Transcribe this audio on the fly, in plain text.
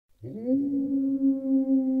Hello,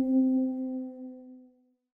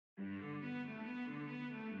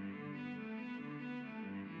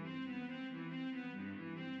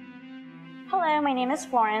 my name is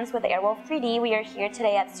Florence with Airwolf 3D. We are here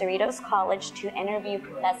today at Cerritos College to interview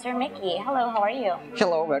Professor Micic. Hello, how are you?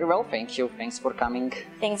 Hello, very well, thank you. Thanks for coming.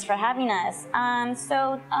 Thanks for having us.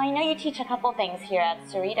 So I know you teach a couple things here at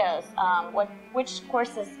Cerritos. Which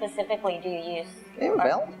courses specifically do you use?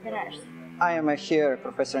 Well, printers? I am here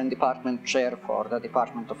professor and department chair for the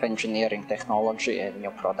Department of Engineering, Technology and New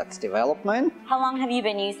Products Development. How long have you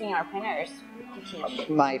been using our printers to teach?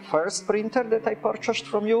 My first printer that I purchased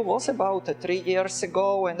from you was about 3 years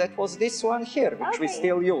ago, and that was this one here, which we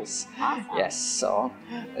still use. Awesome. Yes, so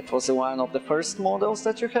it was one of the first models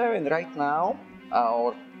that you have, and right now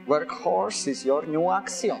our workhorse is your new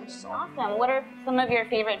Axiom. So. Awesome. What are some of your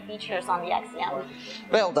favorite features on the Axiom?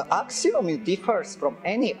 Well, the Axiom differs from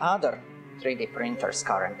any other 3D printers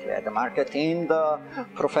currently at the market in the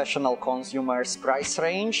professional consumers price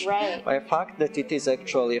range, by the fact that it is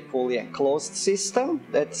actually a fully enclosed system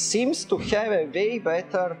that seems to have a way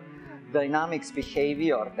better dynamics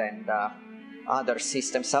behavior than the other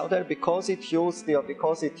systems out there because it used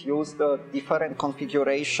the different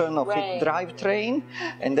configuration of its drivetrain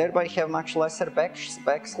and thereby have much lesser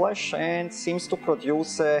backslash and seems to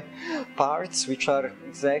produce parts which are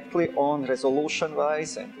exactly on resolution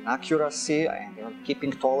wise and in accuracy and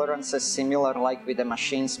keeping tolerances similar like with the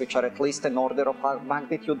machines which are at least an order of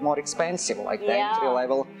magnitude more expensive like the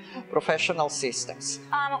entry-level professional systems.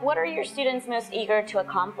 What are your students most eager to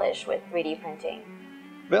accomplish with 3D printing?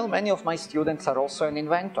 Well, many of my students are also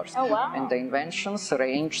inventors. Oh, wow. And the inventions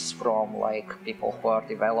range from like people who are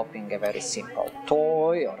developing a very simple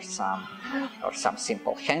toy or some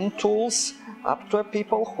simple hand tools up to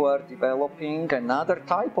people who are developing another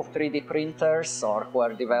type of 3D printers or who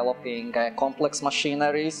are developing complex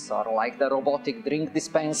machineries or like the robotic drink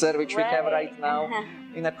dispenser which we have right now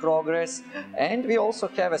in a progress. And we also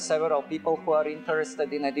have several people who are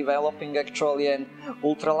interested in developing actually an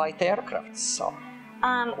ultralight aircraft. So.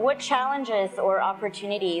 What challenges or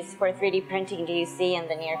opportunities for 3D printing do you see in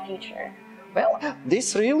the near future? Well,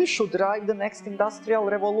 this really should drive the next industrial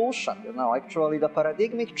revolution. You know, actually the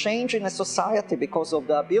paradigmic change in a society because of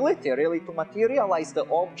the ability really to materialize the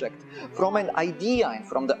object from an idea and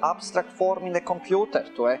from the abstract form in a computer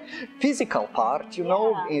to a physical part, you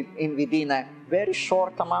know, within a very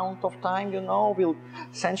short amount of time, you know, will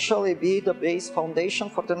essentially be the base foundation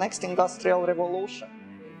for the next industrial revolution.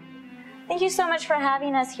 Thank you so much for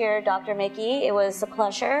having us here, Dr. Micic. It was a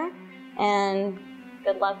pleasure, and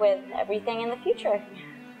good luck with everything in the future.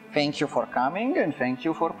 Thank you for coming, and thank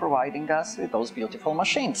you for providing us with those beautiful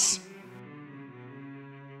machines.